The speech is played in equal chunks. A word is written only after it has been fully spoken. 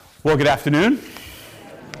Well, good afternoon.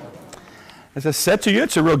 As I said to you,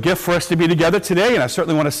 it's a real gift for us to be together today, and I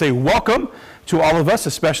certainly want to say welcome to all of us,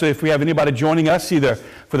 especially if we have anybody joining us either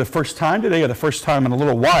for the first time today or the first time in a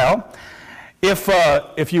little while.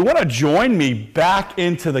 If you want to join me back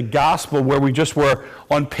into the gospel where we just were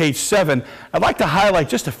on page 7, I'd like to highlight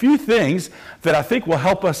just a few things that I think will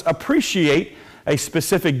help us appreciate a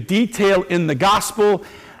specific detail in the gospel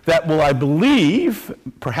that will, I believe,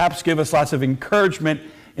 perhaps give us lots of encouragement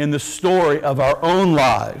in the story of our own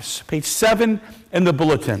lives. Page 7 in the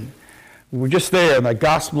bulletin. We're just there in the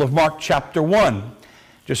Gospel of Mark chapter 1.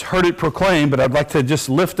 Just heard it proclaimed, but I'd like to just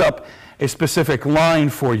lift up a specific line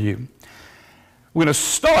for you. We're going to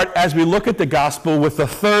start as we look at the gospel with the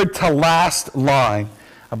third to last line.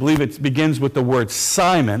 I believe it begins with the word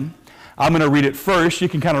Simon. I'm going to read it first. You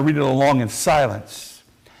can kind of read it along in silence.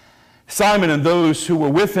 Simon and those who were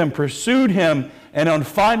with him pursued him, and on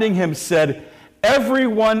finding him said,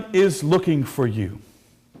 "Everyone is looking for you."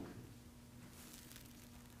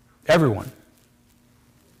 Everyone.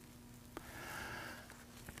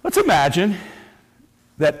 Let's imagine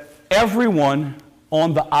that everyone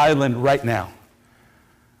on the island right now,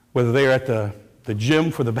 whether they are at the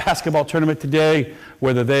gym for the basketball tournament today,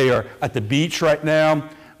 whether they are at the beach right now,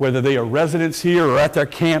 whether they are residents here or at their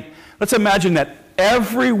camp, let's imagine that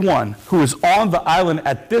everyone who is on the island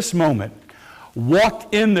at this moment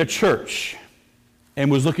walked in the church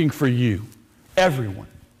and was looking for you. Everyone.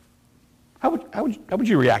 How would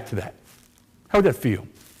you react to that? How would that feel?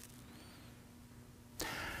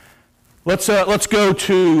 Let's go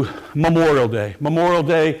to Memorial Day. Memorial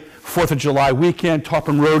Day, 4th of July weekend,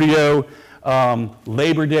 Tarpon Rodeo,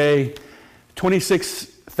 Labor Day,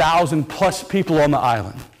 26,000 plus people on the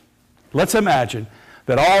island. Let's imagine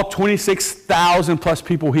that all 26,000 plus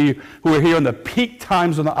people who are here in the peak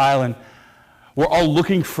times on the island were all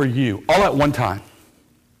looking for you, all at one time.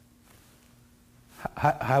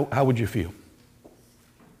 How would you feel?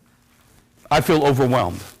 I feel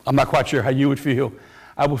overwhelmed. I'm not quite sure how you would feel.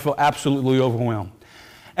 I would feel absolutely overwhelmed.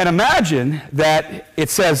 And imagine that it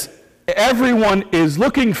says, everyone is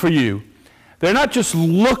looking for you. They're not just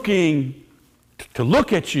looking to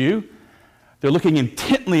look at you. They're looking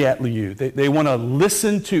intently at you. They want to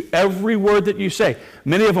listen to every word that you say.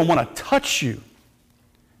 Many of them want to touch you.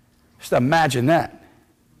 Just imagine that.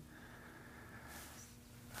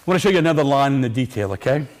 I want to show you another line in the detail,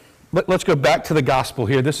 okay? Let's go back to the gospel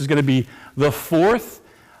here. This is going to be the fourth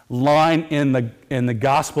line in the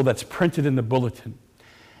gospel that's printed in the bulletin.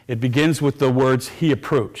 It begins with the words, "He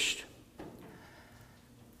approached."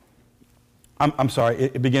 I'm sorry,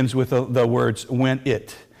 it begins with the words,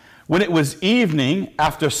 When it was evening,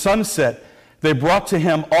 after sunset, they brought to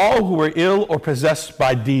him all who were ill or possessed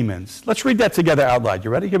by demons. Let's read that together out loud. You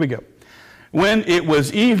ready? Here we go. When it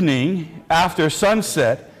was evening, after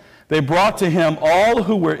sunset, they brought to him all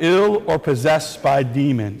who were ill or possessed by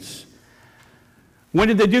demons. When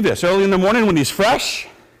did they do this? Early in the morning when he's fresh?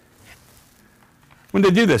 When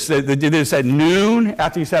did they do this? They did this at noon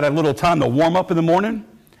after he's had a little time to warm up in the morning?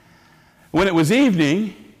 When it was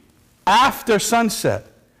evening, after sunset.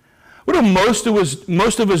 What do most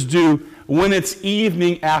of us do when it's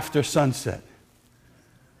evening after sunset?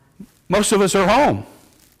 Most of us are home.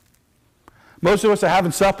 Most of us are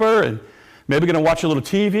having supper and maybe going to watch a little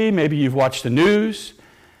TV. Maybe you've watched the news.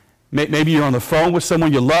 Maybe you're on the phone with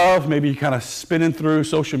someone you love. Maybe you're kind of spinning through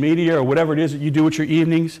social media or whatever it is that you do with your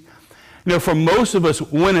evenings. You know, for most of us,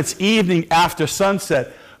 when it's evening after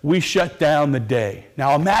sunset, we shut down the day.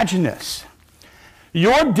 Now imagine this.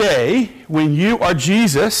 Your day, when you are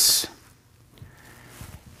Jesus,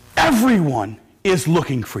 everyone is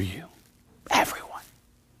looking for you. Everyone.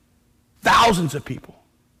 Thousands of people.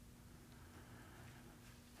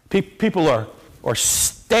 People are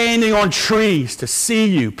standing on trees to see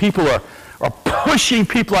you. People are pushing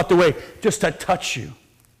people out the way just to touch you.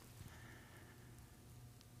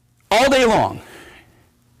 All day long,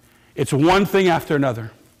 it's one thing after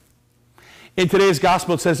another. In today's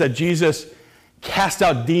gospel, it says that Jesus cast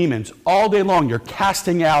out demons. All day long, you're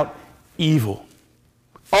casting out evil.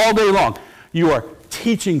 All day long, you are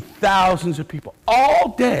teaching thousands of people. All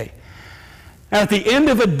day. And at the end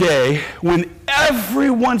of a day, when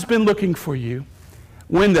everyone's been looking for you,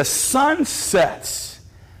 when the sun sets,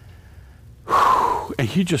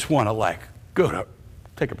 and you just want to go to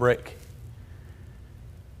take a break.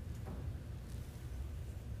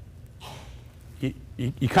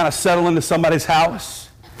 You kind of settle into somebody's house.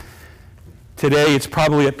 Today it's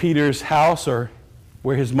probably at Peter's house or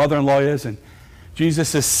where his mother-in-law is, and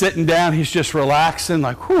Jesus is sitting down. He's just relaxing,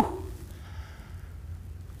 whew.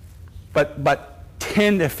 But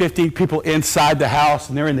 10 to 15 people inside the house,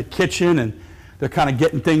 and they're in the kitchen, and They're kind of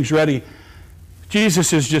getting things ready.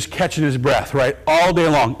 Jesus is just catching his breath, right, all day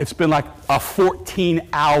long. It's been like a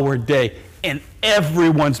 14-hour day, and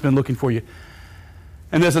everyone's been looking for you.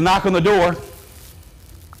 And there's a knock on the door,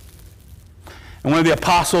 and one of the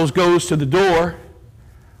apostles goes to the door,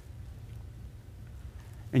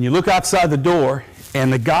 and you look outside the door,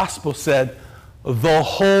 and the gospel said the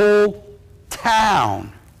whole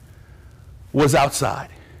town was outside.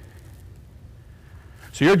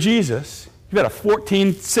 So you're Jesus. You've had a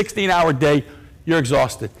 14, 16-hour day. You're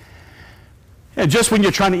exhausted. And just when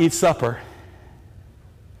you're trying to eat supper,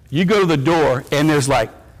 you go to the door, and there's like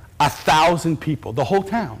 1,000 people, the whole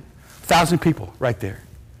town, 1,000 people right there.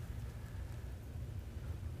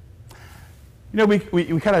 You know, we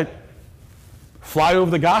kind of fly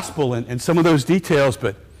over the gospel and some of those details,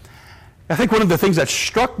 but I think one of the things that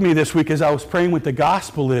struck me this week as I was praying with the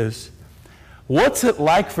gospel is, what's it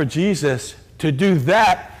like for Jesus to do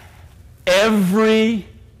that every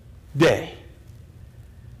day?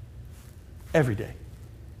 Every day.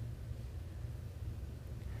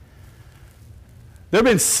 There have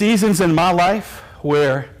been seasons in my life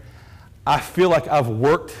where I feel like I've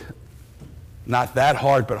worked not that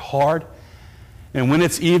hard, but hard. And when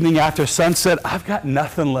it's evening after sunset, I've got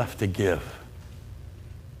nothing left to give.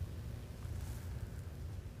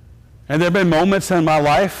 And there have been moments in my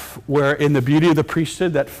life where, in the beauty of the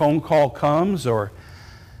priesthood, that phone call comes, or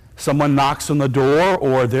someone knocks on the door,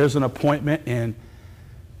 or there's an appointment. And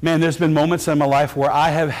man, there's been moments in my life where I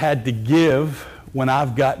have had to give when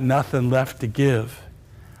I've got nothing left to give.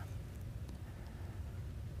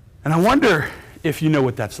 And I wonder if you know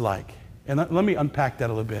what that's like. And let me unpack that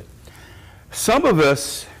a little bit. Some of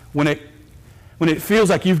us, when it feels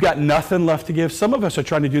like you've got nothing left to give, some of us are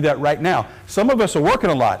trying to do that right now. Some of us are working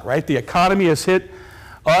a lot, right? The economy has hit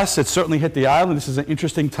us. It's certainly hit the island. This is an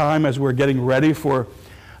interesting time as we're getting ready for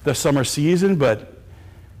the summer season, but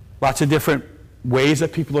lots of different ways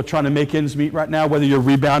that people are trying to make ends meet right now, whether you're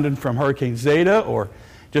rebounding from Hurricane Zeta or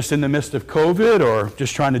just in the midst of COVID or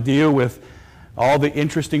just trying to deal with all the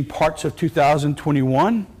interesting parts of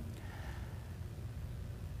 2021.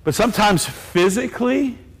 But sometimes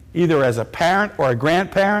physically, either as a parent or a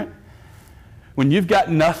grandparent, when you've got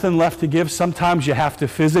nothing left to give, sometimes you have to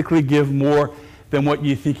physically give more than what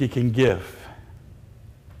you think you can give.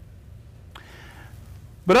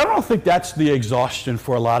 But I don't think that's the exhaustion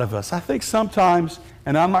for a lot of us. I think sometimes,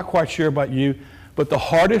 and I'm not quite sure about you, but the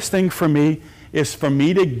hardest thing for me is for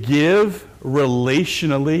me to give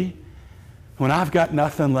relationally when I've got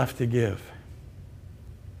nothing left to give.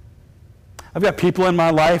 I've got people in my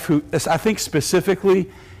life who, I think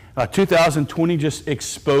specifically, 2020 just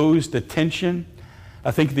exposed the tension.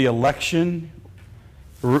 I think the election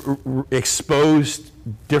exposed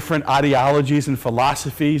different ideologies and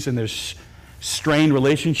philosophies, and there's strained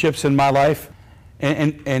relationships in my life.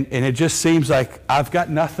 And it just seems like I've got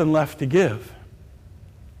nothing left to give.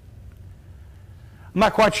 I'm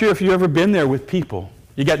not quite sure if you've ever been there with people.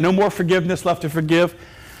 You got no more forgiveness left to forgive.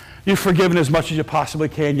 You've forgiven as much as you possibly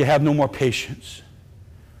can. You have no more patience.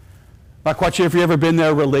 Not quite sure if you've ever been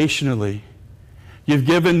there relationally. You've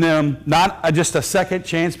given them not just a second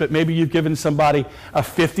chance, but maybe you've given somebody a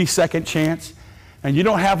 50-second chance, and you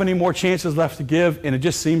don't have any more chances left to give, and it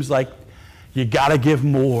just seems like you got to give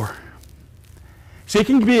more. See, it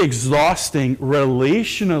can be exhausting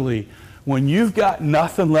relationally when you've got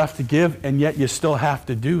nothing left to give, and yet you still have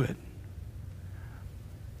to do it.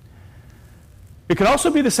 It can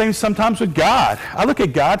also be the same sometimes with God. I look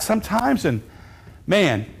at God sometimes and,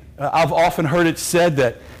 man, I've often heard it said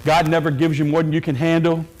that God never gives you more than you can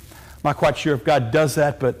handle. I'm not quite sure if God does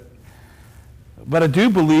that, but I do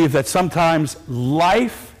believe that sometimes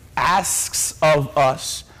life asks of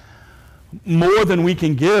us more than we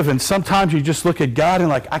can give, and sometimes you just look at God and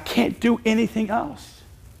like, I can't do anything else.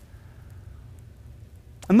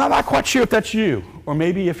 I'm not quite sure if that's you, or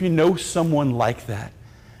maybe if you know someone like that.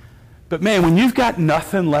 But man, when you've got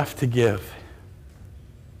nothing left to give,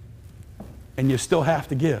 and you still have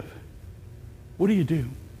to give, what do you do?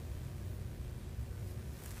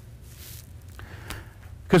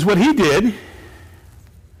 Because what he did,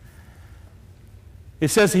 it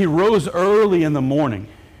says he rose early in the morning.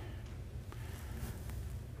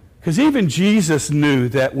 Because even Jesus knew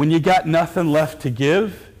that when you got nothing left to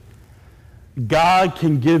give, God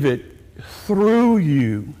can give it through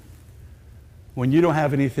you when you don't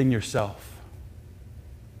have anything yourself.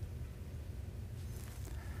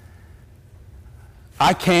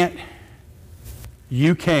 I can't,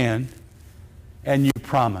 you can, and you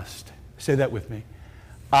promised. Say that with me.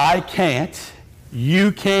 I can't,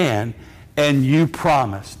 you can, and you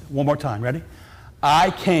promised. One more time, ready? I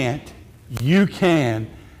can't, you can,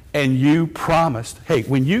 and you promised, hey,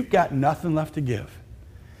 when you've got nothing left to give,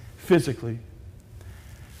 physically,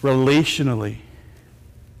 relationally,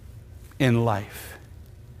 in life,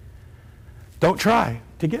 don't try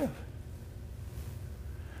to give.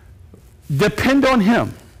 Depend on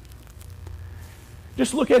him.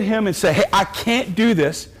 Just look at him and say, hey, I can't do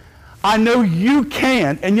this. I know you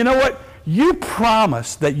can. And you know what? You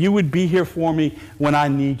promised that you would be here for me when I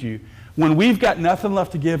need you. When we've got nothing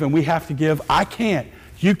left to give and we have to give, I can't.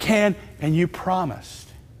 You can, and you promised.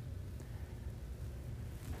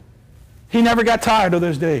 He never got tired of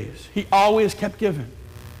those days. He always kept giving.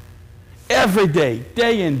 Every day,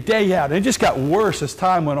 day in, day out. And it just got worse as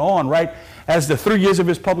time went on, right? As the 3 years of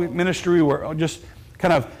his public ministry were just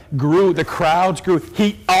kind of grew, the crowds grew.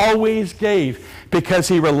 He always gave because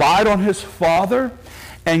he relied on his Father,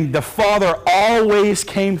 and the Father always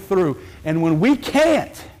came through. And when we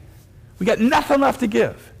can't, we got nothing left to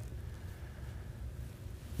give.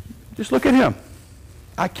 Just look at him.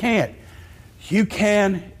 I can't. You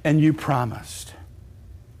can, and you promised.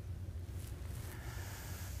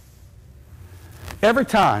 Every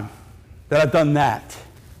time that I've done that,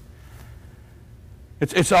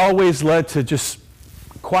 it's always led to just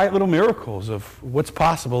quiet little miracles of what's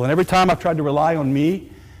possible. And every time I've tried to rely on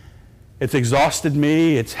me, it's exhausted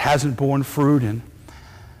me. It hasn't borne fruit. And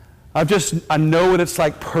I know what it's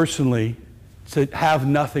like personally to have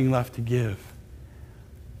nothing left to give.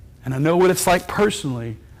 And I know what it's like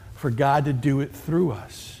personally for God to do it through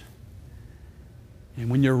us. And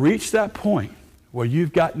when you reach that point where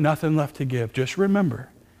you've got nothing left to give, just remember,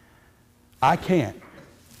 I can't.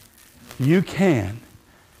 You can,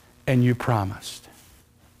 and you promised.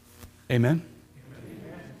 Amen?